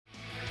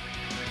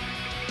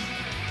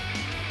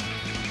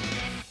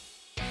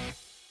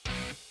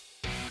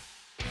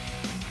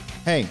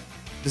Hey,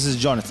 this is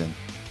Jonathan,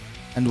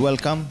 and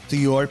welcome to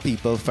Your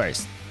People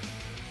First,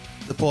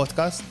 the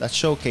podcast that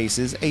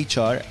showcases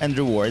HR and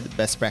reward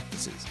best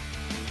practices.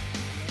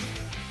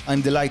 I'm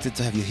delighted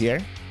to have you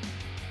here,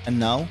 and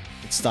now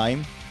it's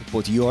time to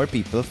put your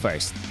people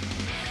first.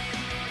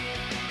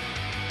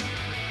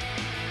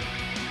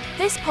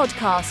 This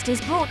podcast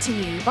is brought to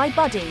you by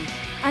Buddy,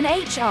 an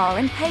HR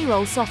and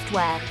payroll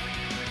software.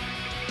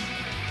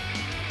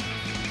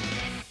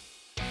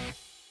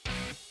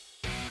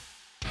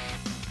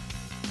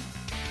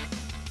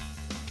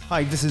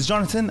 Hi, this is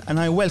Jonathan, and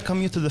I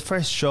welcome you to the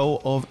first show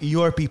of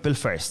Your People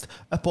First,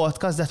 a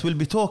podcast that will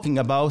be talking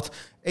about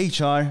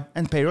HR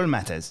and payroll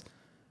matters.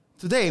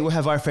 Today, we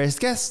have our first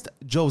guest,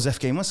 Joseph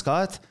K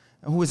Muscat,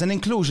 who is an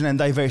inclusion and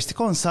diversity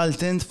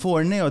consultant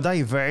for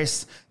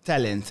neurodiverse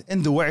talent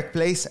in the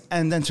workplace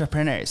and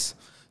entrepreneurs.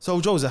 So,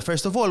 Joseph,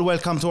 first of all,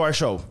 welcome to our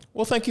show.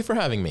 Well, thank you for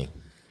having me.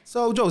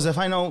 So, Joseph,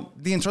 I know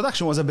the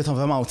introduction was a bit of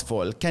a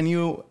mouthful. Can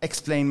you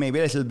explain maybe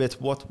a little bit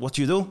what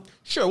you do?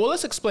 Sure. Well,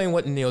 let's explain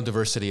what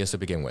neurodiversity is to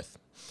begin with.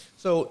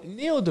 So,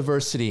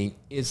 neurodiversity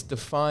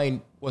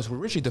was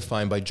originally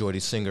defined by Jody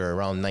Singer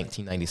around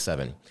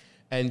 1997.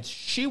 And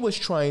she was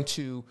trying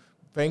to,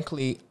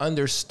 frankly,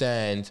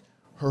 understand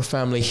her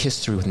family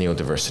history with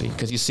neurodiversity.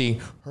 Because you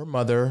see, her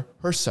mother,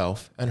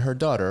 herself, and her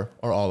daughter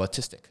are all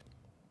autistic.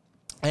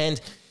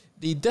 And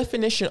the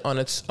definition on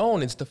its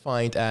own is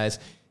defined as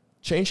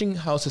changing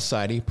how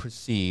society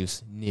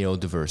perceives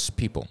neurodiverse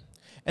people.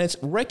 And it's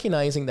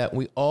recognizing that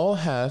we all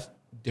have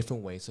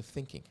different ways of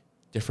thinking,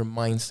 different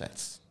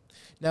mindsets.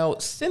 Now,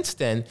 since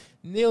then,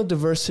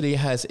 neurodiversity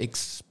has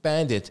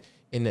expanded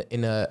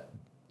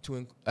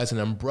as an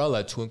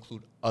umbrella to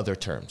include other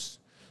terms.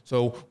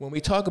 So when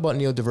we talk about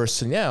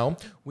neurodiversity now,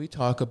 we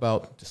talk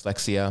about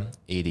dyslexia,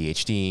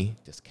 ADHD,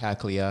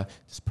 dyscalculia,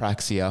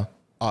 dyspraxia,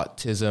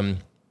 autism,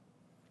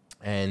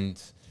 and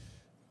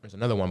there's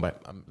another one,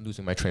 but I'm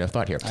losing my train of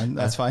thought here. And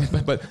that's fine.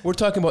 But we're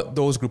talking about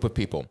those group of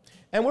people.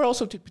 And we're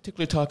also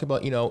particularly talking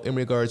about, in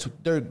regards,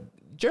 they're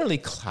generally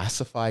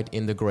classified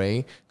in the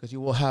gray because you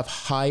will have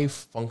high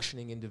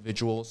functioning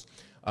individuals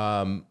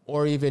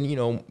or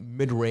even,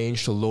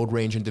 mid-range to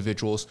low-range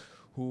individuals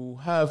who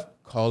have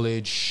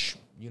college,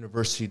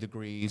 university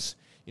degrees.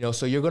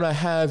 So you're going to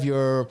have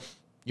your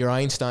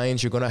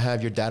Einsteins, you're going to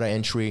have your data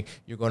entry,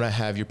 you're going to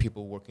have your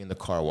people working in the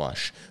car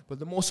wash. But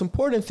the most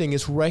important thing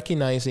is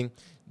recognizing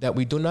that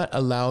we do not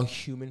allow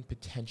human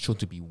potential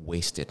to be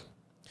wasted.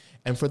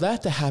 And for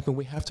that to happen,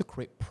 we have to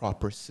create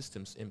proper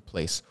systems in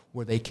place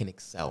where they can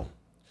excel.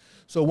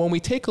 So when we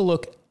take a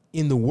look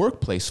in the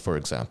workplace, for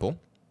example,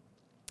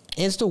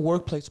 is the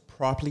workplace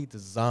properly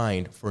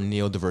designed for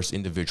neurodiverse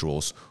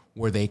individuals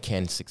where they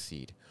can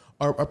succeed?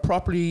 Are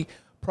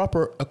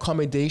proper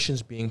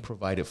accommodations being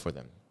provided for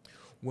them?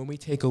 When we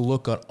take a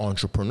look at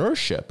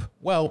entrepreneurship,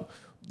 well,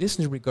 this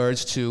in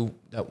regards to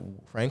that,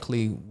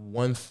 frankly,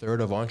 1/3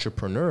 of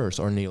entrepreneurs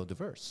are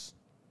neurodiverse.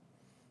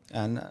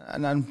 And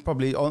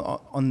probably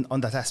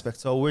on that aspect.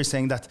 So we're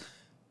saying that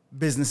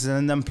businesses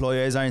and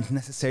employers aren't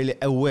necessarily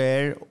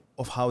aware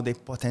of how they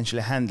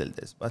potentially handle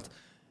this. But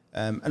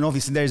and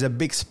obviously there's a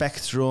big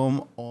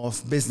spectrum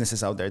of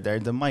businesses out there. There are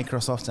the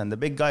Microsofts and the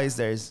big guys.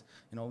 There's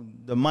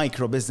the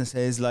micro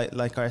businesses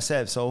like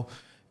ourselves. So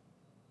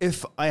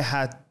if I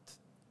had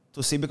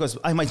to see, because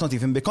I might not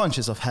even be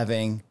conscious of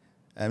having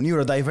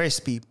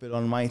neurodiverse people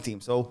on my team.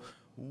 So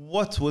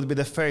what would be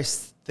the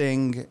first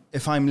thing,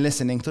 if I'm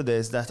listening to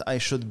this, that I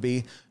should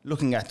be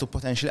looking at to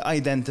potentially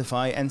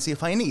identify and see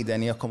if I need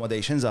any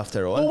accommodations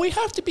after all? Well, we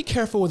have to be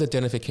careful with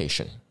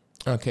identification,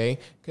 okay?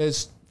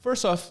 Because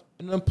first off,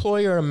 an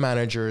employer or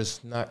manager is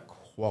not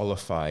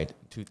qualified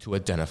to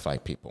identify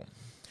people.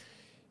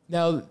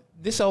 Now,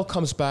 this all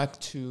comes back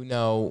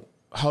to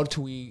how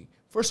do we...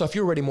 First off,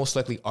 you already most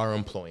likely are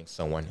employing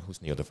someone who's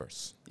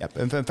neurodiverse. Yep,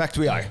 in fact,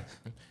 we are.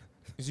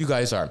 As you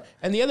guys are.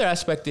 And the other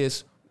aspect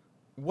is,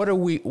 what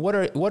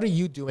are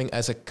you doing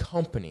as a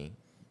company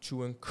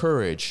to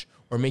encourage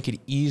or make it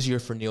easier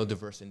for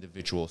neurodiverse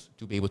individuals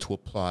to be able to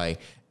apply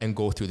and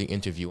go through the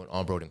interview and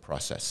onboarding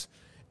process?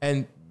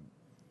 And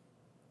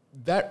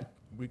that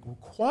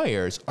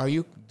requires, are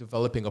you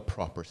developing a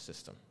proper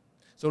system?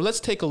 So let's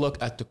take a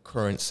look at the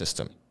current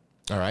system.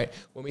 All right.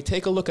 When we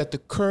take a look at the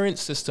current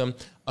system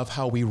of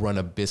how we run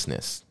a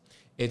business,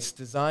 it's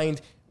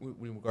designed with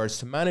regards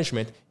to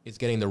management, is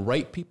getting the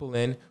right people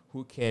in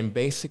who can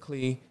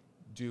basically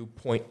do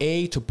point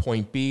A to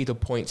point B to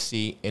point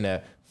C in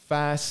a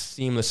fast,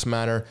 seamless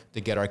manner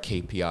to get our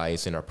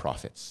KPIs and our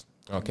profits.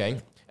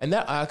 Okay. And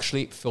that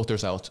actually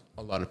filters out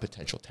a lot of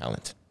potential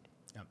talent.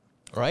 Yep.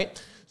 All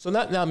right. So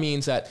that now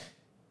means that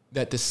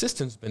the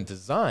system's been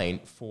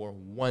designed for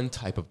one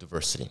type of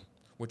diversity,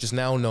 which is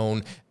now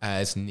known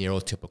as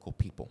neurotypical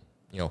people,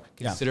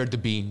 considered to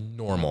be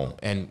normal.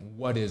 And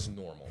what is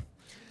normal?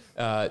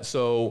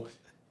 So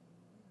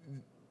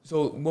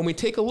when we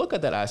take a look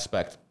at that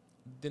aspect,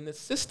 then the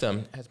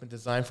system has been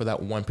designed for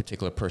that one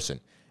particular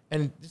person.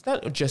 And it's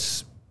not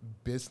just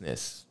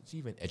business, it's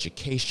even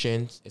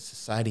education, it's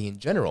society in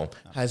general,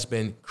 has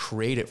been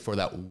created for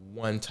that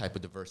one type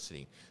of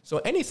diversity. So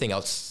anything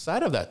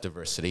outside of that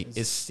diversity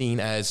is seen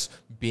as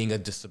being a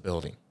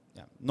disability.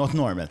 Yeah. Not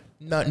normal.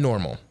 Not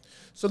normal.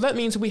 So that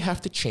means we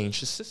have to change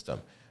the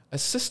system. A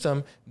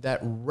system that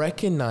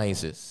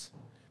recognizes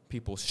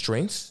people's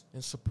strengths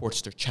and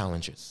supports their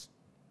challenges.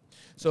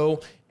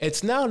 So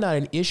it's now not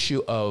an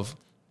issue of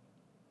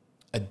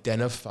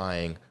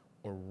identifying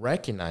or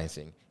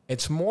recognizing.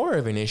 It's more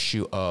of an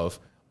issue of,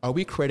 are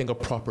we creating a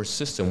proper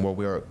system where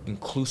we are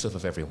inclusive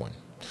of everyone?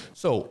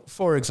 So,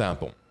 for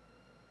example,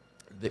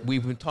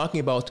 we've been talking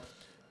about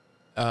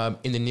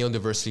in the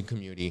neurodiversity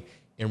community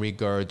in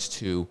regards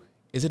to,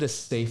 is it a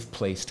safe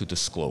place to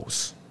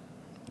disclose?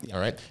 Yeah.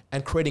 All right?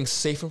 And creating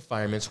safe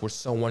environments where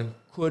someone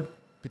could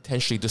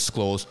potentially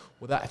disclose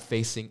without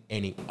facing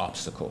any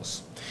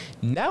obstacles.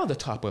 Now the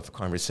topic of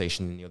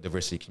conversation in the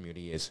neurodiversity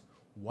community is,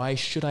 why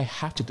should I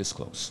have to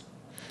disclose?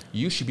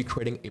 You should be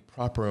creating a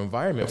proper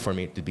environment for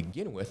me to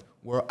begin with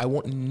where I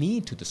won't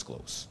need to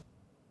disclose.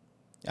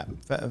 Yeah,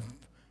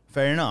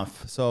 fair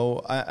enough.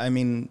 So, I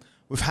mean,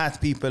 we've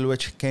had people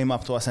which came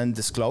up to us and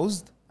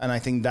disclosed, and I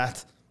think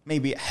that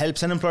maybe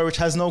helps an employer which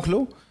has no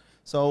clue.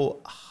 So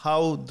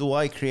how do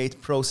I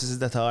create processes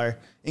that are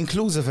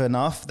inclusive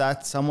enough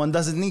that someone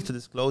doesn't need to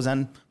disclose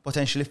and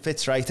potentially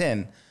fits right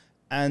in?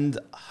 And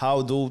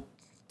how do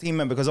team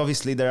members, because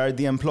obviously there are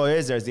the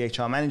employers, there's the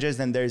HR managers,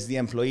 then there's the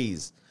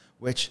employees,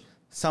 which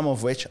some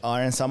of which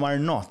are and some are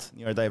not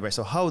neurodiverse.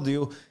 So how do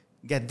you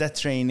get that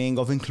training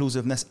of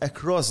inclusiveness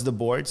across the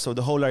board so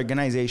the whole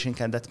organization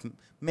can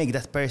make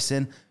that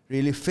person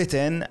really fit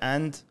in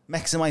and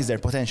maximize their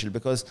potential?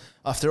 Because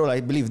after all, I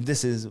believe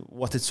this is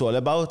what it's all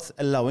about,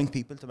 allowing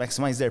people to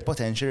maximize their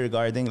potential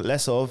regarding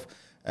less of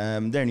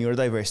their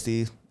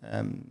neurodiversity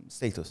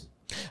status.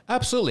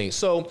 Absolutely.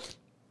 So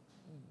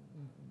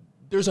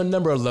there's a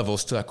number of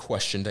levels to that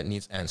question that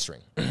needs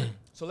answering.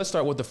 So let's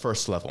start with the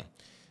first level.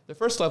 The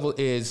first level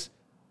is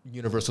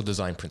universal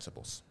design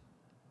principles.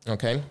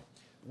 Okay?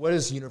 What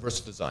is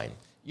universal design?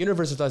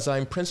 Universal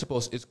design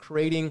principles is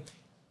creating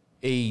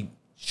a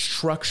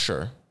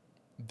structure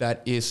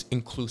that is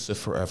inclusive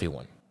for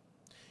everyone.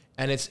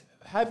 And it's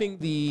having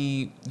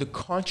the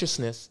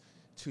consciousness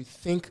to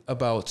think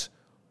about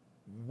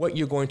what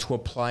you're going to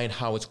apply and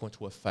how it's going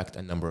to affect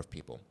a number of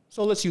people.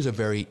 So let's use a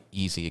very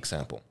easy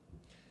example.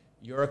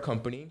 You're a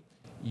company,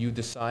 you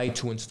decide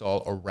to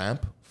install a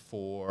ramp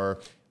for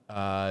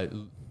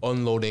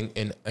unloading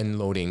and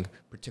unloading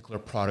particular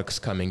products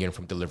coming in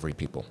from delivery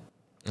people,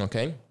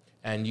 okay?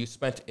 And you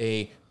spent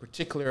a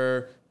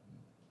particular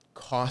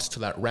cost to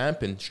that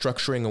ramp and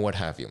structuring and what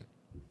have you.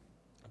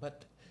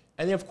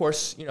 And then of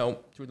course,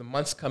 through the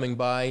months coming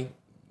by,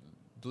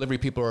 delivery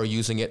people are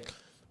using it,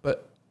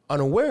 but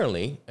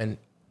unawarely and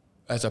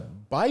as a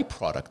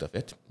byproduct of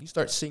it, you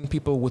start seeing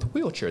people with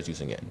wheelchairs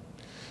using it.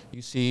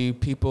 You see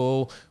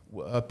people,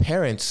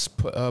 parents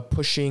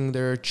pushing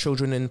their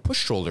children in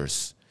push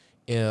strollers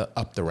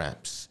up the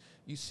ramps.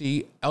 You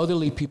see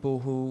elderly people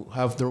who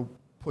have their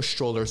push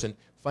strollers and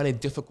find it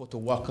difficult to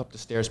walk up the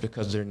stairs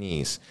because of their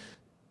knees.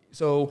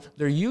 So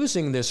they're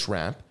using this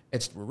ramp.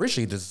 It's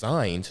originally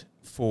designed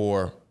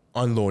for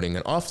unloading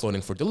and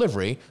offloading for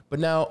delivery, but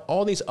now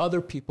all these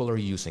other people are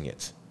using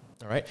it.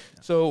 All right.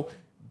 So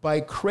by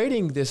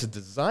creating this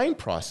design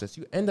process,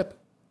 you end up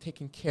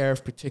taking care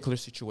of particular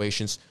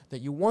situations that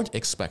you weren't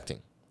expecting.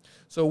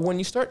 So when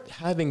you start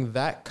having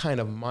that kind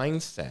of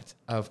mindset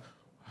of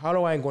how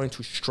am I going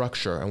to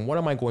structure and what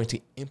am I going to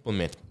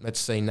implement, let's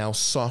say now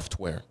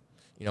software,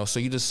 so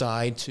you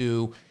decide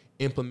to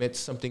implement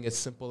something as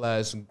simple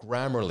as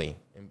Grammarly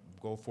and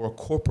go for a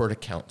corporate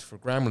account for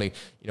Grammarly,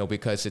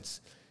 because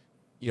it's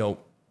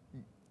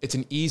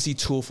an easy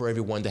tool for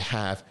everyone to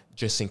have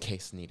just in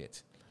case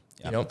needed.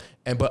 Yep.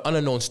 But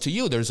unbeknownst to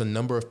you, there's a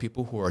number of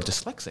people who are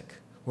dyslexic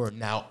who are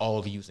now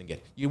all using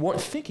it. You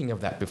weren't thinking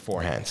of that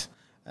beforehand.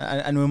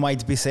 And we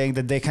might be saying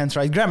that they can't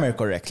write grammar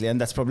correctly, and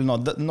that's probably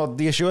not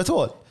the issue at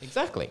all.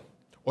 Exactly.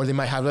 Or they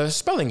might have a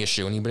spelling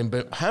issue, and you've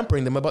been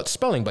hampering them about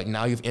spelling, but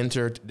now you've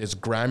entered this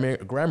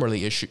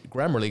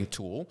Grammarly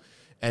tool,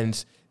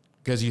 and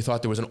because you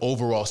thought there was an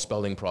overall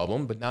spelling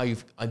problem, but now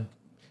you've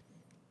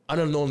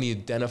unknowingly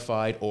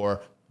identified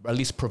or at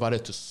least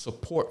provided to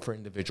support for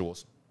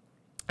individuals.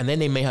 And then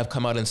they may have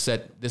come out and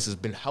said, this has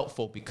been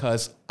helpful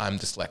because I'm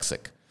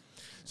dyslexic.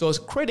 So it's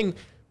creating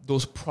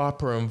those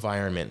proper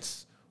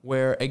environments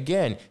where,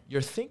 again,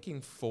 you're thinking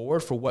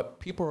forward for what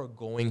people are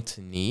going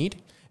to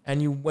need.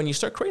 And when you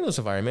start creating those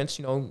environments,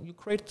 you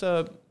create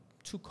 2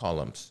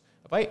 columns.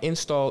 If I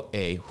install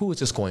A, who is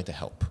this going to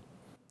help?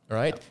 All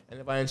right? And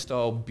if I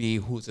install B,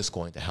 who is this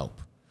going to help?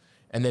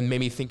 And then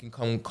maybe thinking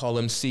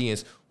column C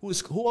is,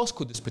 who else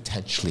could this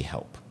potentially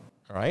help?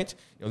 All right?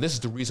 This is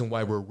the reason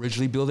why we're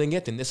originally building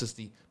it, and this is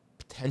the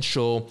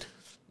potential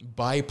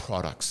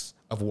byproducts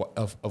of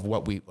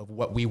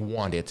what we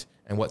wanted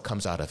and what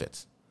comes out of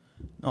it.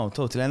 No,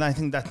 totally. And I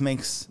think that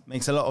makes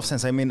a lot of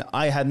sense. I mean,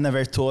 I had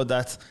never thought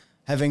that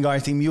having our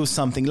team use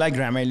something like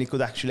Grammarly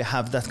could actually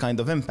have that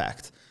kind of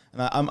impact.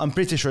 And I'm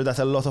pretty sure that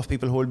a lot of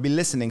people who will be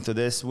listening to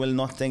this will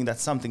not think that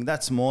something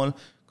that small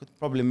could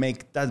probably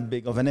make that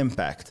big of an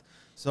impact.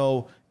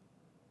 So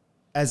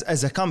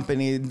as a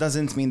company, it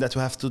doesn't mean that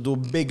we have to do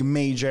big,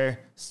 major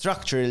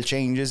structural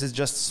changes. It's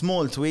just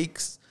small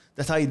tweaks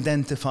that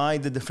identify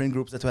the different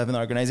groups that we have in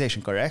our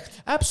organization,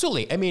 correct?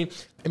 Absolutely. I mean,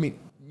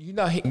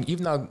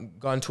 you've now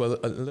gone to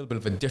a little bit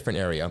of a different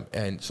area,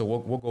 and so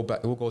we'll go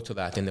back. We'll go to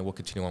that, and then we'll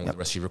continue on with the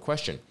rest of your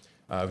question,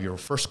 your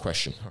first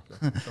question,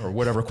 or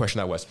whatever question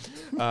that was.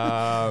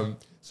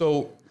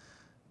 So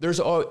there's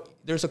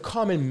a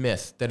common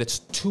myth that it's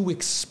too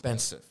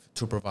expensive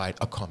to provide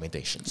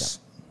accommodations.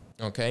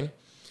 Yeah. Okay.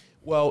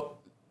 Well,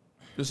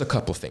 there's a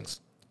couple of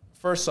things.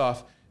 First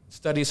off,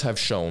 studies have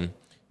shown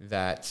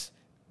that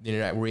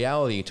in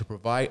reality, to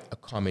provide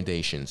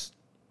accommodations,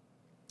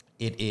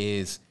 it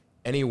is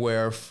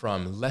anywhere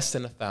from less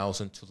than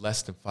 1,000 to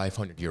less than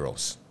 500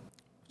 euros.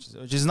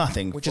 Which is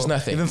nothing. Which is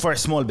nothing. Even for a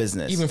small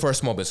business. Even for a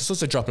small business. So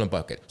it's a drop in the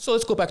bucket. So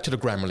let's go back to the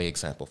Grammarly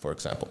example, for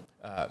example.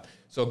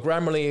 So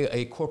Grammarly,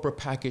 a corporate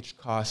package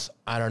costs,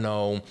 I don't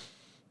know,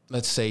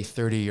 let's say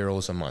 30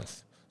 euros a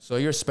month. So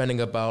you're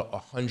spending about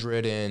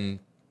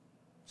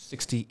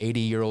 160,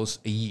 80 euros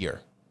a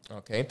year,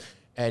 okay?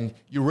 And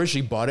you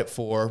originally bought it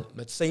for,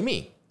 let's say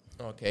me,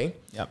 okay?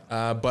 Yep.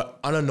 But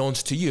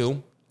unbeknownst to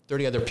you,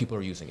 30 other people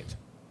are using it,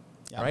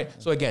 right?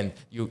 So again,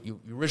 you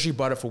originally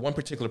bought it for one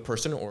particular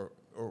person or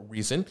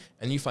reason,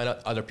 and you find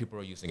out other people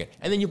are using it.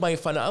 And then you might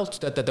find out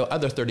that the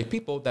other 30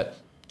 people, that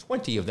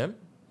 20 of them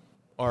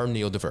are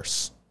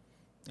neurodiverse.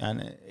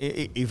 And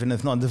even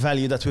if not, the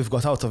value that we've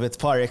got out of it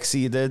far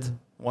exceeded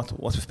what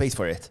we've paid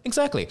for it.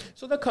 Exactly.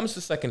 So that comes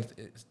to second.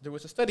 There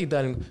was a study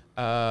done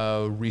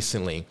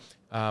recently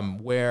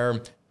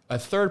where a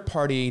third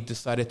party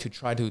decided to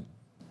try to,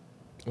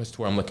 what's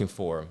the word I'm looking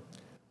for,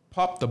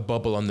 pop the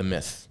bubble on the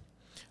myth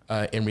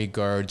in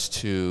regards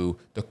to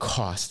the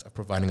cost of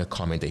providing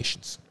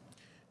accommodations.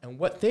 And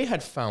what they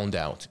had found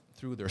out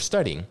through their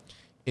study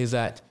is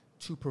that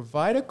to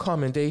provide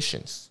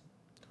accommodations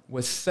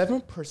was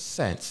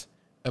 7%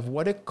 of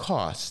what it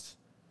costs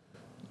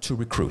to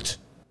recruit.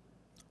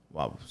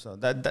 Wow, so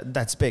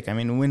that's big. I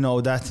mean, we know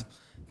that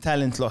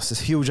talent loss is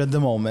huge at the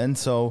moment,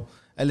 so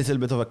a little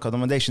bit of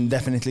accommodation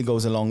definitely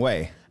goes a long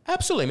way.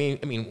 Absolutely.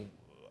 I mean,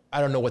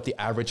 I don't know what the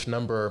average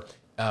number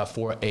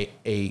for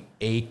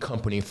a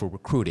company for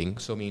recruiting.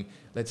 So, I mean,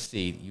 let's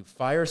see. You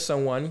fire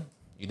someone,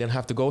 you then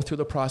have to go through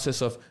the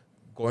process of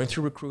going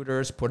through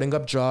recruiters, putting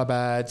up job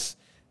ads,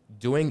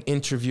 doing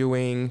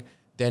interviewing.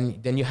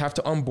 Then you have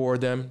to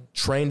onboard them,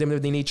 train them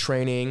if they need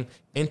training,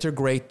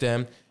 integrate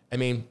them. I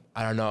mean,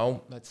 I don't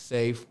know, let's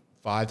say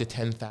 5 to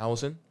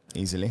 10,000.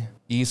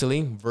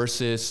 Easily,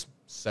 versus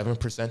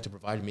 7% to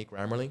provide me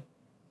Grammarly.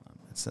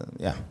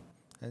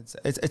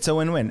 It's a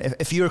win-win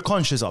if you're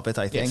conscious of it,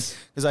 I think.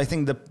 Because I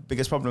think the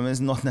biggest problem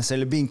is not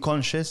necessarily being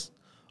conscious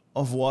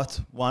of what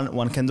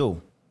one can do.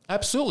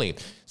 Absolutely.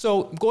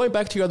 So going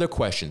back to your other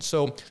question.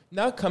 So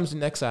now comes the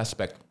next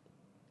aspect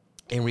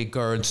in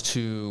regards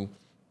to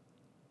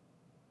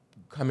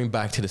coming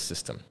back to the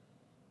system.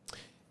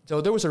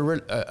 So there was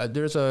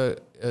there's a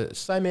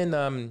Simon,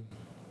 I'm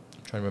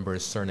trying to remember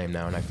his surname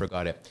now and I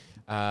forgot it.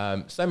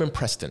 Simon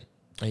Preston.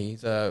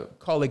 He's a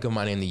colleague of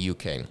mine in the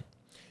UK.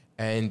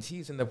 And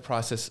he's in the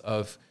process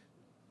of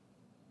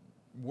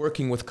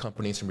working with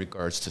companies in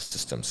regards to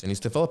systems. And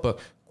he's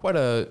developed quite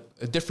a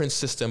different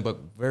system, but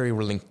very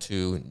linked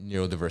to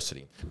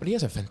neurodiversity. But he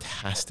has a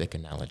fantastic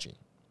analogy,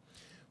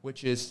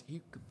 which is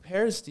he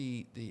compares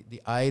the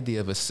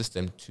idea of a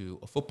system to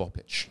a football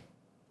pitch.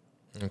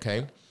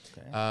 Okay.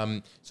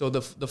 So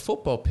the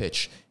football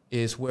pitch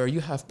is where you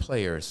have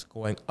players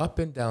going up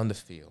and down the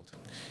field.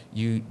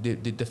 The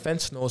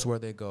defense knows where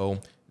they go,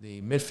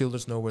 the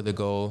midfielders know where they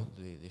go,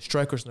 the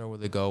strikers know where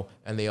they go,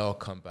 and they all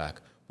come back.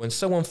 When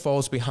someone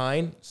falls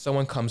behind,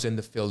 someone comes in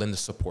to fill in to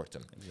support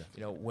them.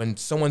 Exactly. When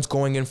someone's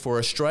going in for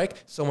a strike,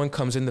 someone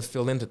comes in to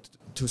fill in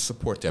to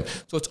support them.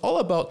 So it's all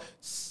about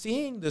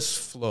seeing this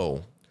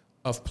flow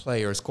of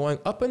players going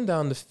up and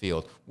down the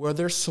field where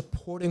they're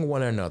supporting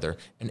one another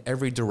in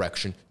every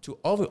direction to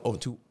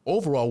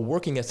overall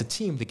working as a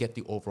team to get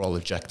the overall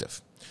objective.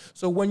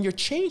 So when you're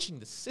changing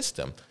the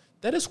system,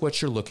 that is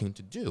what you're looking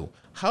to do.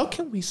 How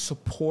can we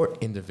support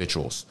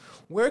individuals?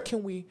 Where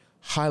can we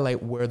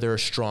highlight where they're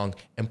strong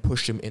and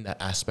push them in that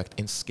aspect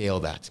and scale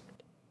that?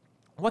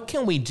 What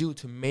can we do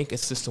to make a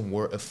system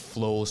where it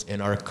flows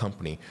in our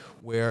company,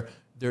 where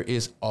there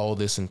is all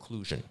this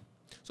inclusion?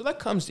 So that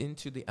comes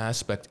into the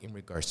aspect in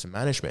regards to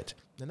management.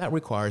 And that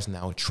requires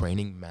now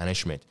training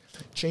management,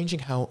 changing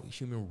how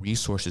human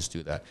resources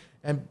do that.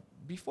 And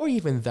before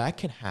even that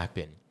can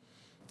happen,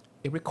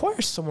 it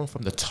requires someone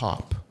from the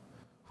top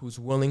who's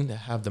willing to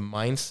have the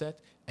mindset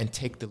and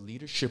take the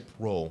leadership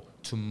role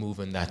to move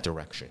in that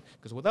direction.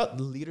 Because without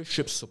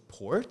leadership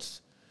support,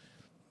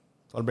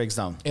 it all breaks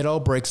down. It all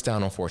breaks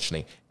down,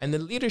 unfortunately. And the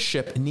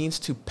leadership needs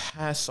to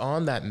pass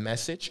on that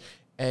message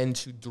and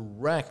to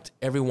direct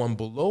everyone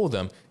below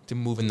them to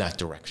move in that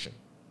direction.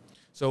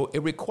 So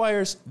it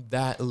requires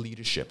that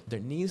leadership. There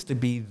needs to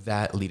be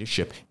that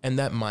leadership and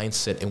that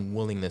mindset and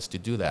willingness to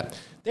do that.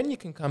 Then you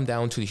can come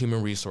down to the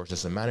human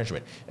resources and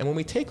management. And when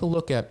we take a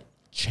look at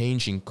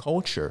changing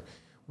culture,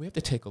 we have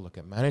to take a look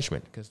at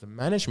management, because the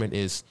management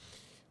is,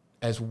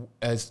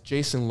 as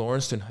Jason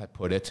Lawrenston had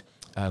put it,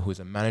 who's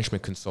a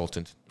management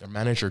consultant, a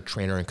manager,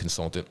 trainer, and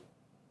consultant,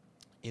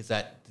 is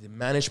that the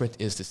management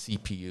is the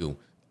CPU,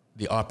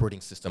 the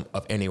operating system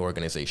of any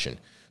organization.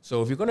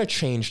 So if you're going to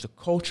change the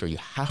culture, you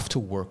have to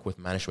work with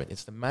management.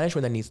 It's the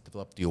management that needs to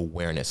develop the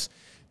awareness,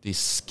 the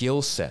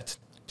skill set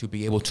to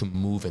be able to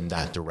move in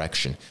that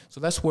direction. So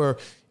that's where,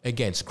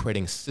 again, it's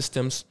creating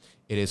systems.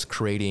 It is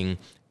creating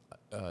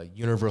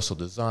universal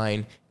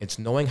design. It's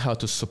knowing how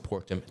to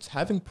support them. It's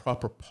having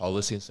proper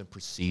policies and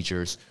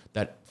procedures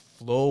that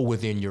flow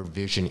within your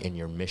vision and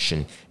your mission.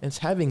 And it's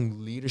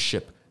having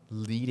leadership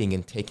leading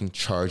and taking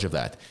charge of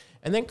that.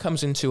 And then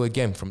comes into,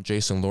 again, from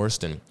Jason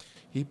Lawrenston,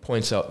 he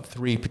points out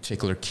 3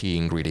 particular key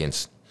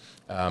ingredients,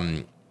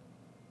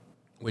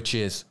 which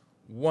is,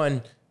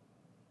 1,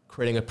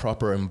 creating a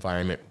proper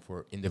environment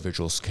where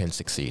individuals can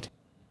succeed.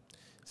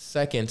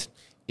 Second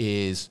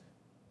is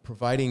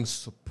providing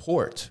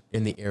support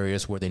in the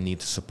areas where they need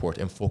the support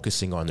and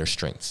focusing on their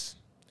strengths.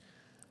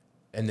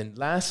 And then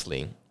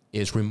lastly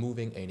is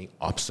removing any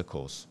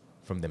obstacles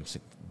from them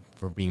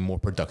for being more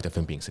productive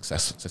and being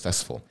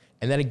successful.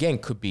 And that, again,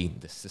 could be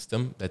the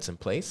system that's in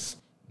place.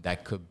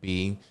 That could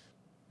be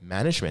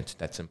management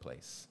that's in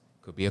place.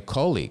 Could be a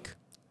colleague.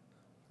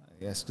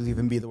 Yes, could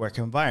even be the work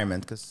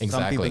environment, because some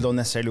Exactly. people don't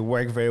necessarily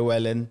work very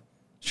well in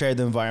shared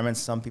environments.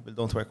 Some people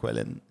don't work well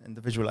in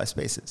individualized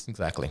spaces.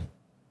 Exactly.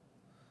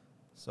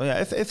 So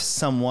yeah, if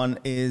someone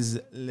is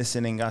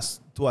listening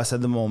to us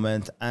at the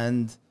moment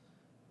and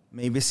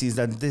maybe sees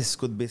that this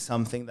could be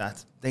something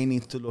that they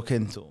need to look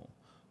into,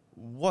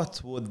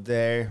 what would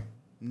their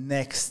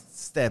next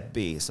step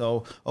be?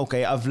 So,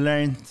 okay, I've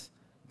learned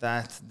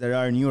that there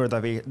are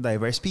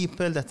neurodiverse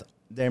people, that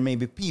there may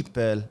be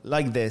people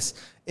like this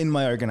in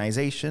my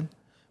organization.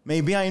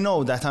 Maybe I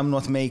know that I'm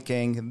not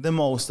making the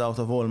most out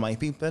of all my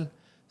people.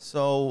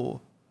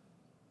 So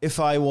if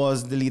I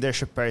was the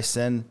leadership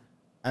person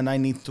and I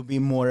need to be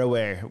more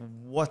aware,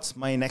 what's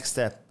my next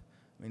step?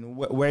 I mean,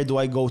 where do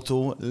I go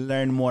to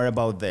learn more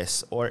about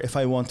this? Or if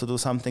I want to do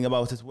something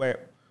about it,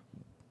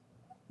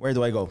 where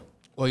do I go?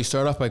 Well, you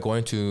start off by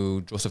going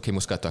to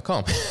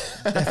josephkmuscat.com.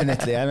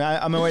 Definitely. I mean,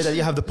 I'm aware that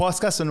you have the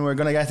podcast and we're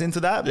going to get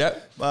into that.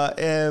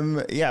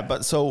 Yeah.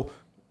 But so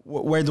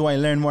where do I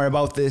learn more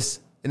about this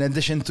in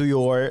addition to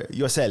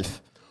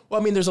yourself? Well,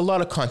 I mean, there's a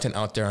lot of content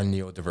out there on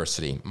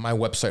neurodiversity. My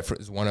website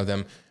is one of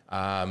them.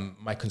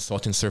 My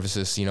consulting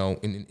services,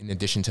 in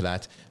addition to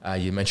that,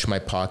 you mentioned my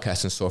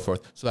podcast and so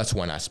forth. So that's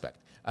one aspect.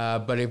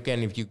 But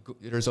again,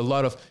 there's a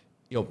lot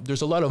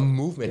of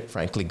movement,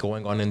 frankly,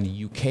 going on in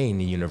the UK in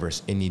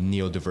the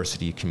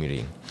neurodiversity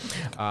community.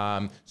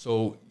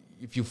 So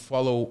if you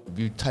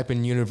type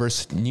in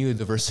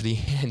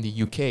neurodiversity in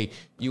the UK,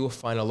 you will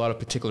find a lot of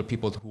particular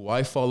people who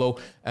I follow,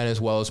 and as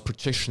well as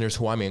practitioners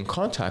who I'm in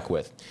contact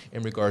with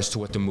in regards to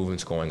what the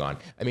movement's going on.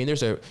 I mean,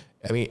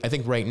 I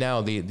think right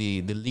now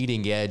the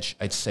leading edge,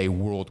 I'd say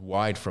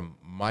worldwide from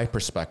my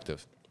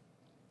perspective,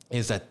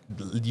 is that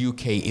the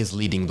UK is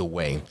leading the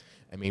way.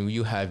 I mean,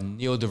 you have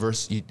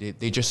neurodiversity.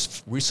 They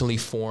just recently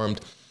formed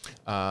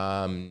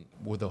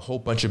with a whole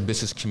bunch of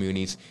business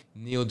communities,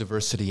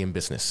 neurodiversity in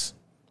business.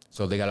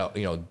 So they got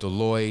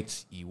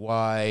Deloitte,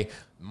 EY,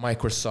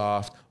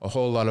 Microsoft, a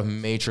whole lot of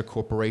major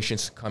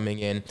corporations coming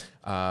in.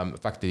 In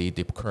fact, the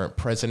current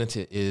president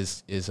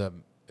is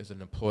an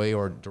employee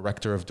or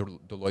director of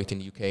Deloitte in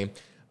the UK.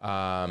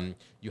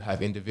 You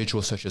have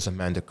individuals such as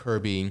Amanda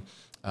Kirby.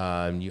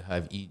 You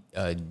have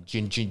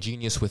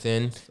Genius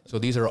Within. So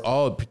these are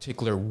all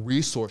particular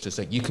resources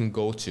that you can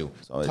go to.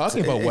 So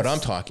talking about what I'm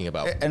talking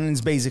about. And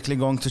it's basically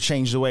going to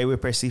change the way we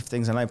perceive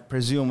things. And I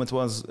presume it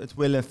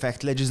will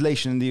affect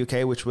legislation in the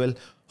UK, which will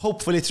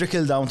hopefully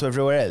trickle down to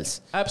everywhere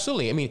else.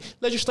 Absolutely. I mean,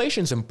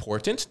 legislation is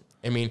important.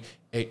 I mean,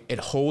 it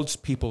holds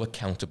people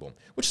accountable,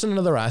 which is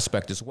another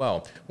aspect as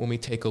well. When we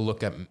take a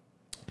look at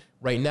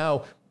right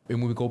now, when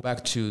we go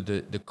back to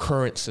the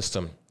current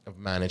system of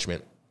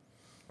management,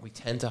 we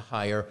tend to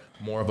hire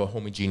more of a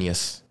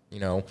homogeneous,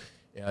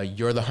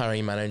 you're the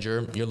hiring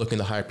manager, you're looking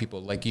to hire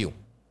people like you,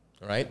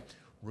 all right?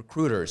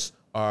 Recruiters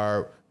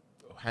are,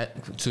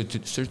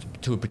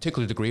 to a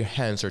particular degree,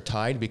 hands are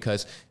tied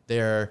because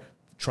they're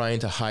trying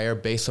to hire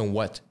based on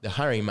what the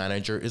hiring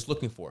manager is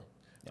looking for,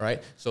 all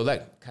right? So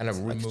that kind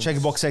of removes...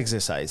 Checkbox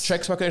exercise.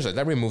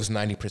 That removes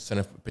 90%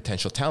 of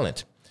potential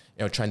talent,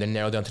 trying to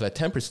narrow down to that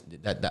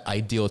 10%, that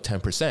ideal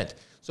 10%.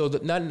 So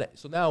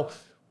now...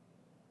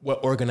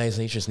 what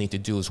organizations need to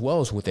do as well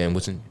as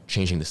within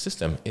changing the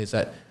system is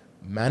that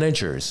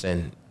managers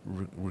and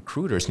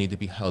recruiters need to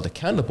be held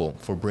accountable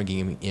for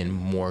bringing in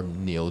more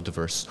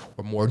neurodiverse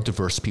or more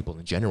diverse people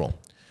in general.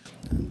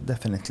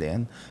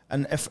 Definitely.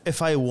 And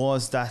if I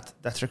was that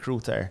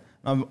recruiter,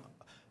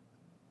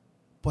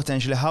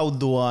 potentially, how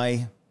do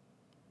I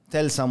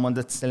tell someone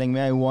that's telling me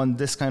I want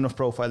this kind of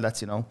profile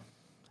that's,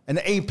 an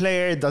A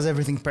player, does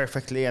everything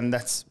perfectly, and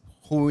that's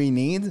who we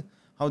need?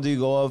 How do you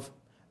go of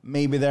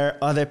maybe there are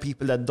other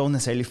people that don't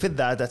necessarily fit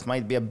that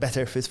might be a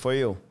better fit for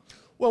you?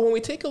 Well, when we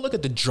take a look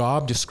at the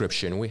job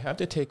description, we have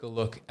to take a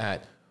look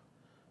at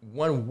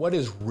what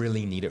is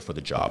really needed for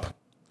the job.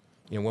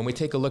 When we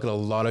take a look at a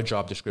lot of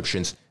job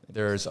descriptions,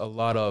 there's a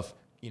lot of,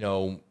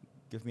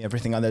 give me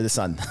everything under the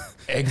sun.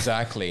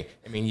 Exactly.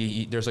 I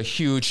mean, there's a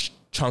huge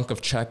chunk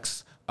of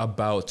checks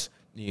about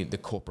the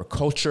corporate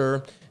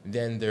culture.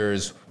 Then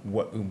there's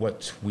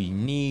what we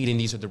need, and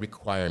these are the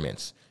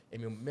requirements. I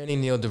mean, many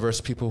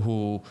neurodiverse people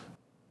who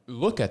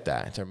look at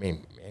that,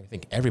 I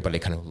think everybody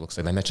kind of looks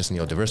at that, not just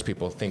neurodiverse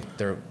people, think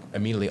they're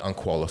immediately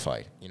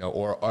unqualified,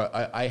 or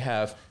I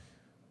have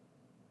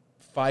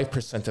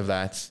 5% of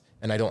that,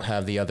 and I don't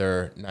have the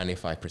other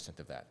 95%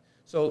 of that.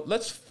 So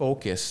let's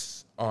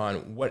focus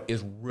on what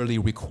is really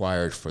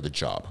required for the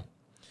job.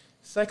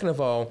 Second of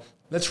all,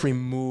 let's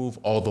remove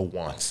all the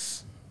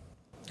wants,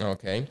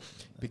 okay?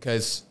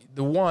 Because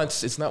the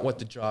wants, it's not what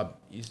the job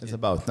is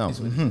about. No,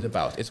 it's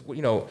about. It's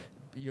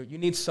you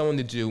need someone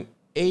to do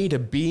A to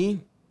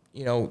B,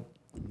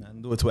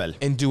 and do it well.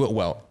 And do it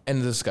well. End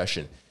of the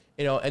discussion.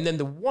 And then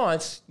the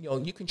wants,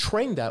 you can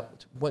train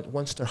that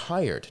once they're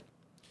hired.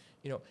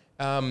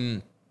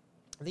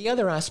 The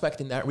other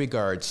aspect in that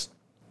regards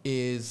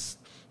is,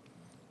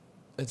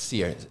 let's see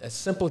here, a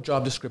simple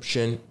job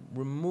description,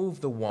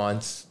 remove the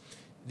wants.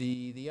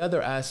 The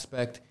other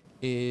aspect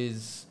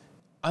is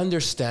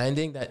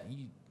understanding that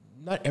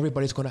not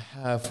everybody's going to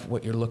have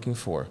what you're looking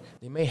for.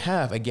 They may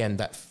have, again,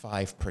 that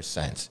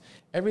 5%.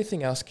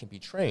 Everything else can be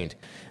trained.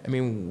 I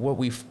mean,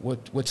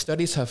 what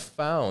studies have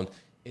found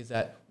is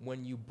that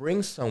when you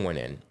bring someone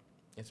in,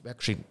 it's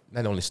actually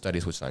not only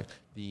studies with science,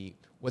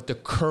 what the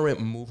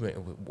current movement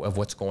of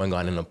what's going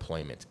on in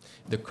employment.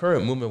 The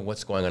current movement of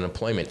what's going on in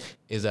employment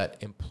is that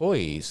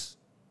employees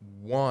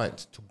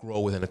want to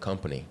grow within a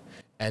company.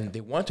 And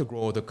they want to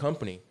grow with a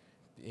company.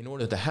 In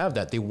order to have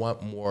that, they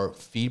want more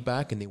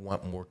feedback and they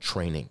want more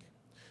training.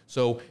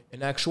 So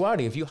in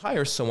actuality, if you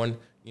hire someone,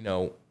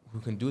 who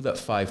can do that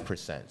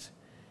 5%,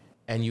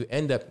 and you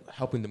end up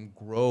helping them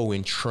grow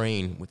and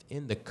train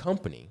within the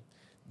company,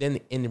 then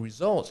in the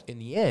results, in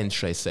the end,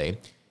 should I say,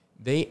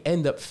 they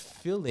end up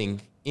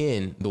filling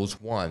in those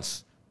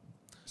wants.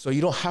 So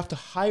you don't have to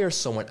hire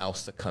someone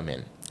else to come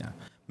in. Yeah.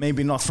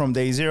 Maybe not from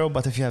day zero,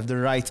 but if you have the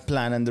right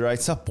plan and the right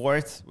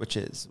support, which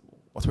is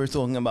what we're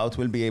talking about,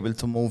 we'll be able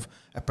to move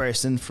a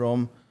person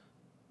from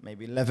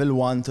maybe level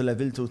 1 to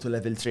level 2 to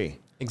level 3.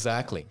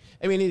 Exactly.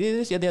 I mean, it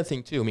is the other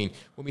thing too. I mean,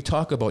 when we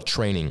talk about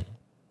training,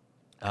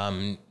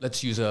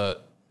 let's use an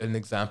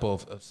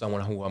example of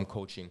someone who I'm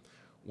coaching,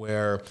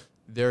 where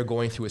they're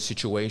going through a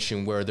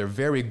situation where they're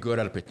very good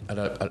at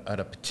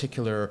a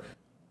particular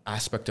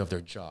aspect of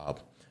their job,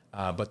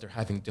 but they're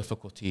having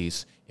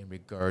difficulties in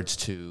regards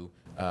to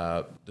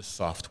the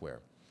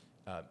software,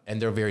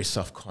 and they're very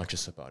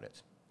self-conscious about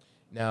it.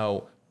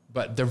 Now,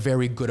 but they're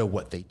very good at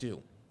what they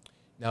do.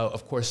 Now,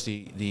 of course,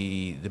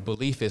 the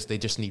belief is they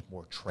just need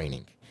more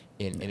training,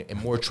 and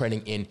more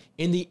training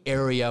in the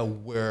area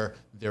where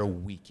they're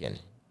weak in.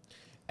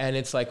 And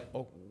it's like,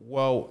 oh,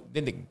 well,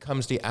 then it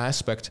comes the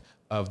aspect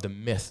of the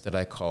myth that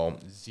I call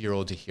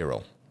 0 to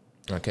hero.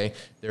 Okay,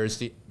 there's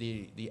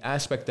the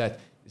aspect that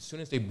as soon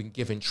as they've been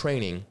given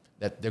training,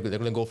 that they're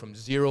going to go from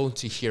 0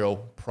 to hero,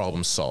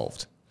 problem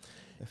solved.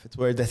 If it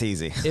were that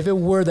easy. If it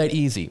were that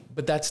easy,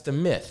 but that's the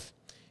myth.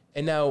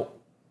 And now,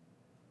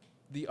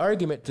 the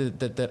argument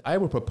that I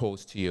would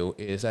propose to you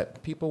is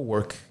that people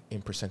work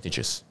in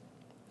percentages.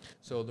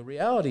 So the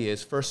reality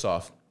is, first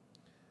off,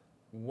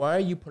 why are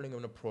you putting them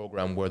in a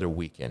program where they're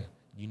weak in?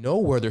 You know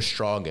where they're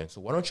strong in,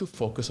 so why don't you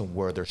focus on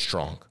where they're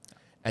strong?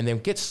 And then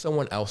get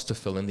someone else to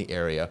fill in the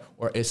area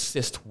or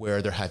assist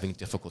where they're having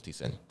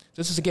difficulties in.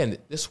 So this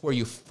is where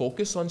you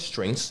focus on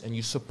strengths and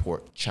you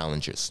support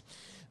challenges.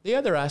 The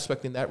other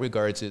aspect in that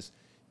regards is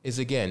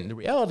again, the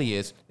reality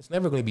is it's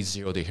never going to be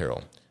 0 to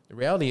hero. The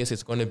reality is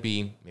it's going to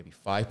be maybe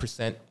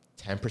 5%,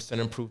 10%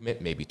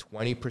 improvement, maybe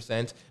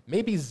 20%,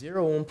 maybe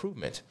 0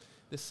 improvement.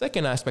 The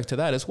second aspect to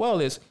that as well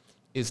is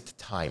the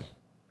time.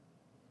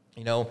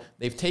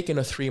 They've taken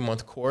a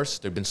 3-month course.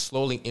 They've been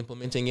slowly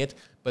implementing it,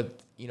 but,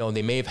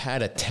 they may have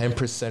had a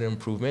 10%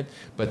 improvement,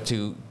 but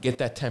to get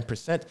that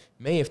 10%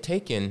 may have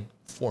taken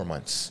 4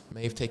 months,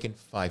 may have taken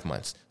 5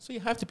 months. So you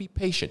have to be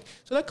patient.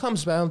 So that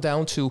comes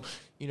down to,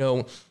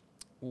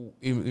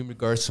 in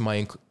regards to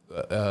my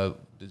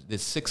the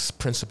 6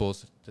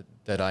 principles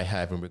that I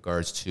have in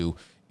regards to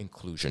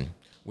inclusion,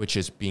 which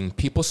is being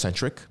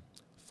people-centric,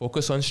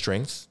 focus on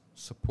strengths,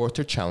 support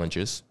their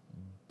challenges,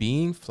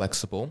 being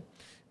flexible,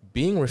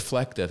 being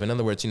reflective. In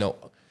other words,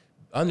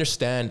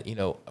 understand,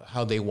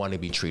 how they want to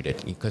be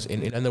treated. Because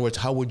in other words,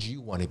 how would you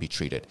want to be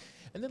treated?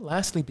 And then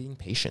lastly, being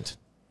patient.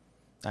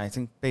 I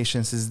think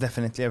patience is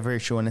definitely a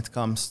virtue when it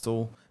comes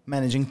to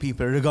managing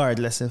people,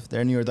 regardless if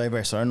they're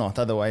neurodiverse or not.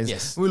 Otherwise,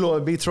 yes, we'll all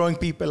be throwing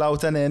people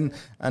out and in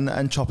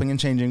and chopping and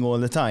changing all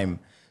the time.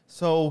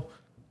 So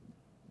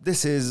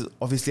this is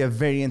obviously a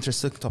very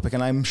interesting topic,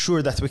 and I'm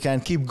sure that we can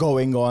keep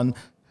going on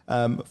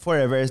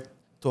forever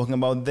talking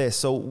about this.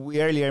 So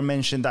we earlier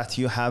mentioned that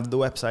you have the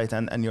website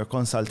and your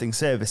consulting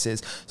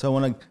services. So I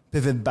want to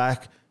pivot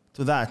back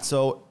to that.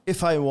 So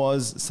if I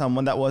was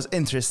someone that was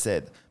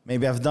interested,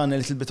 maybe I've done a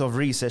little bit of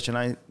research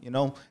and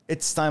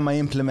it's time I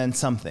implement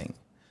something.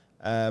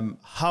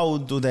 How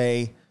do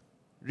they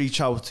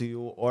reach out to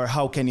you, or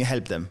how can you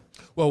help them?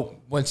 Well,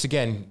 once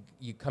again,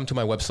 you come to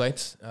my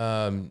website,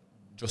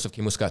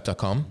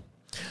 josephkmuscat.com.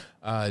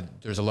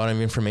 There's a lot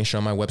of information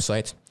on my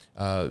website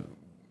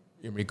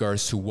in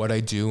regards to what I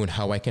do and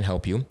how I can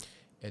help you.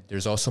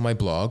 There's also my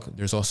blog.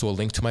 There's also a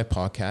link to my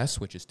podcast,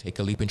 which is Take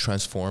a Leap and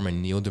Transform, a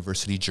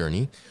Neurodiversity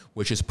Journey,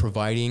 which is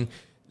providing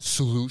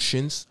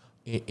solutions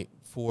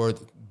for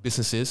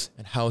businesses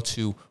and how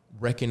to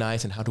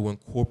recognize and how to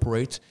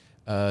incorporate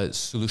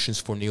solutions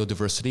for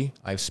neurodiversity.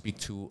 I speak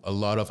to a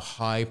lot of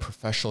high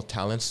professional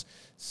talents,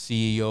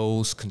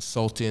 CEOs,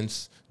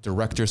 consultants,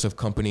 directors of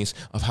companies,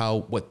 of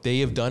what they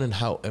have done and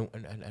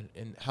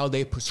how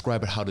they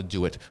prescribe it, how to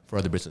do it for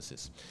other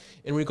businesses.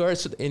 In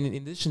regards to, in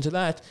addition to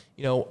that,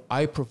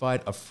 I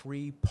provide a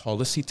free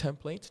policy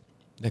template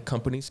that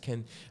companies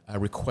can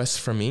request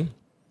from me.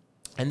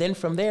 And then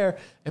from there,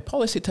 a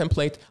policy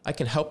template, I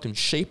can help them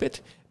shape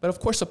it. But of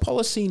course, a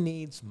policy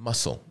needs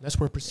muscle. That's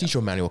where a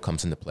procedural manual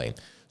comes into play.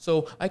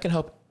 So I can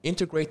help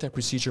integrate that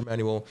procedure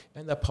manual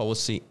and that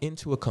policy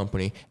into a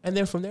company, and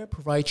then from there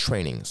provide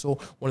training. So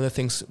one of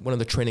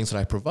the trainings that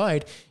I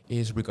provide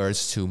is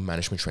regards to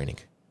management training.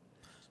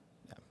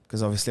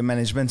 Because obviously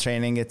management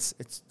training, it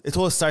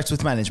all starts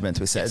with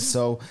management, we said. Yes.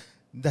 So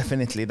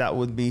definitely that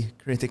would be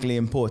critically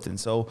important.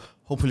 So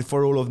hopefully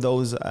for all of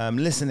those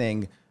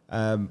listening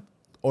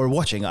or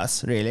watching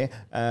us, really,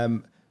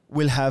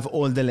 we'll have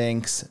all the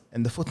links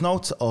in the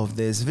footnotes of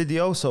this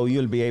video. So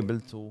you'll be able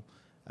to,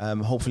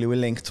 hopefully we'll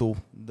link to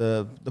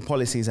the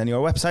policies on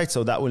your website.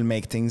 So that will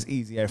make things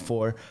easier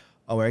for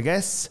our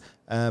guests.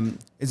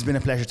 It's been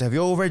a pleasure to have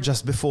you over.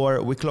 Just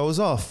before we close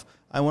off,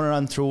 I want to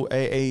run through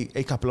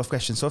a couple of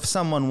questions. So if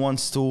someone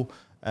wants to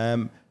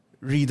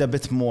read a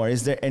bit more,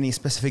 is there any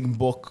specific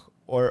book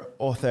or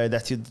author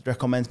that you'd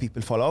recommend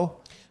people follow?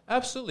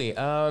 Absolutely.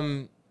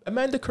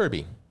 Amanda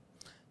Kirby.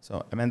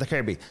 So Amanda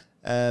Kirby.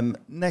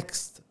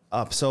 Next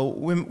up, so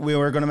we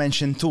were going to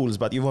mention tools,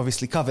 but you've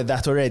obviously covered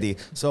that already.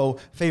 So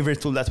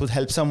favorite tool that would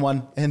help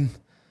someone in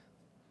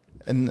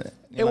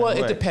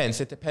it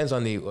depends. It depends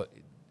on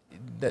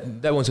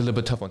that one's a little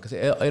bit tough one, because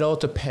it all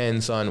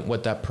depends on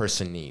what that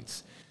person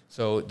needs.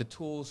 So the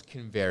tools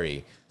can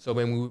vary.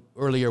 So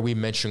earlier we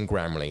mentioned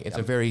Grammarly. It's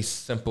a very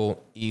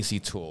simple, easy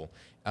tool.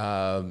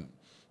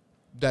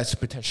 That's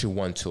potentially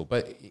one tool.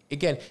 But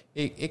again,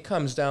 it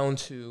comes down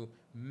to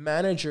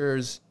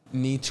managers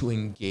need to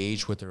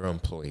engage with their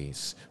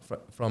employees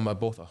from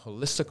both a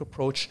holistic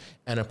approach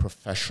and a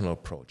professional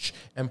approach.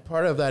 And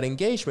part of that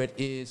engagement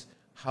is,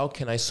 how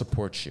can I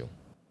support you?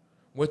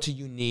 What do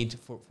you need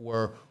for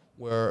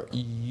where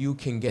you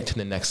can get to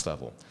the next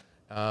level?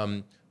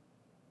 And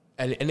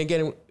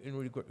again,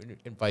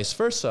 in vice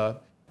versa,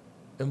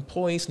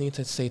 employees need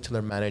to say to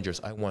their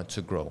managers, I want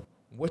to grow.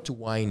 What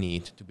do I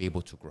need to be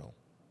able to grow?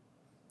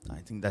 I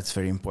think that's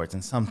very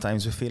important.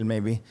 Sometimes we feel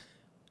maybe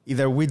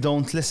either we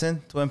don't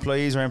listen to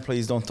employees or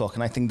employees don't talk.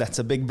 And I think that's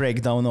a big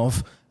breakdown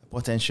of a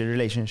potential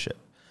relationship.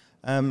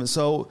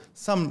 So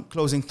some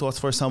closing thoughts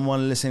for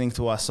someone listening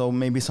to us. So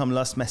maybe some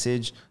last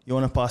message you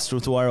want to pass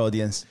through to our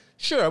audience.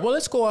 Sure. Well,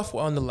 let's go off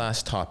on the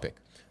last topic,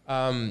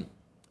 or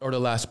the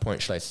last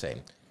point, should I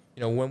say.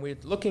 When we're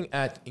looking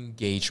at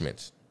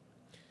engagement,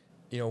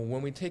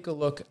 when we take a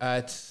look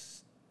at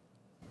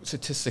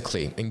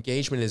statistically,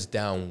 engagement is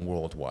down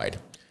worldwide.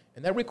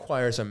 And that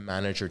requires a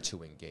manager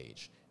to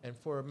engage. And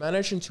for a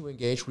manager to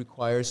engage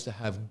requires to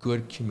have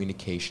good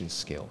communication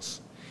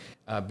skills.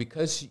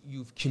 Because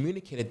you've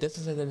communicated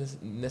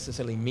doesn't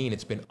necessarily mean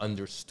it's been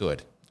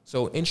understood.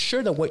 So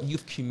ensure that what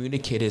you've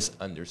communicated is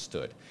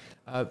understood.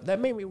 That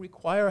may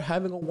require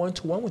having a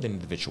one-to-one with an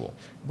individual,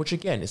 which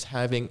again is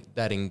having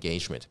that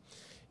engagement.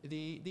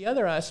 The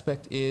other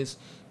aspect is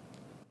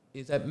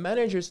that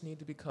managers need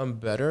to become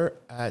better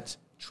at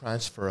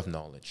transfer of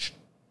knowledge.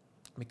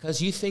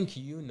 Because you think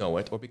you know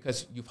it, or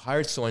because you've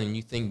hired someone and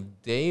you think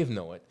they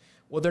know it,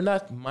 well, they're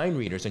not mind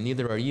readers, and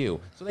neither are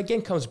you. So that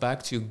again comes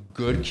back to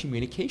good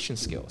communication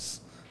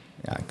skills.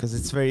 Yeah, because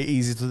it's very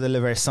easy to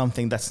deliver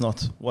something that's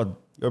not what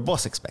your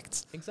boss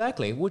expects.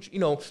 Exactly. Which,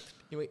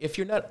 if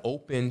you're not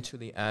open to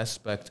the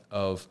aspect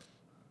of,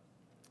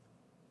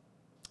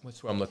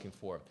 what's what I'm looking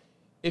for?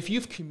 If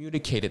you've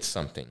communicated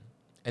something,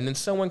 and then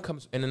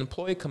an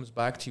employee comes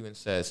back to you and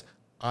says,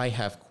 I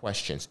have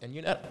questions, and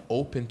you're not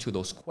open to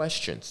those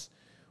questions,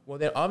 well,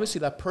 then obviously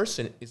that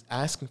person is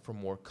asking for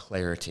more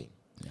clarity.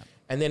 Yeah.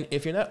 And then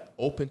if you're not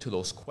open to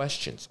those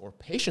questions or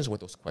patient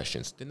with those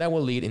questions, then that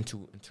will lead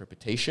into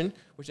interpretation,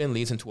 which then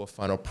leads into a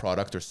final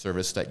product or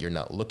service that you're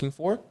not looking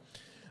for.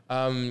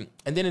 And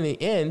then in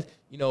the end,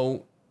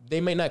 they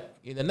may not,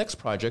 in the next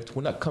project,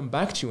 will not come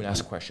back to you and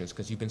ask questions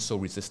because you've been so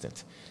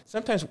resistant.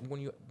 Sometimes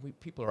when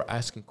people are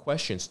asking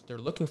questions, they're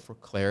looking for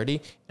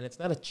clarity, and it's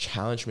not a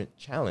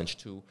challenge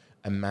to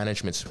a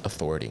management's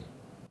authority.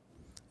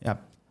 Yeah.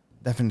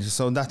 Definitely.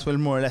 So that will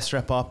more or less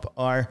wrap up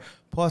our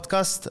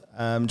podcast.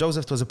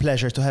 Joseph, it was a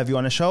pleasure to have you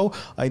on the show.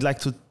 I'd like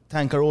to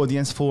thank our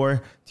audience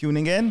for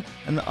tuning in.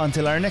 And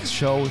until our next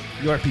show,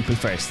 your people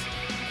first.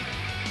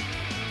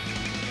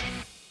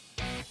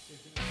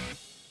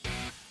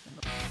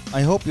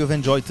 I hope you've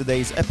enjoyed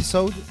today's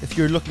episode. If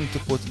you're looking to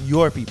put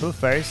your people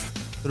first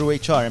through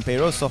HR and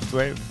payroll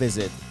software,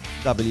 visit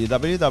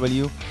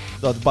www.buddy.hr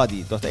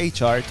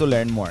to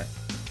learn more.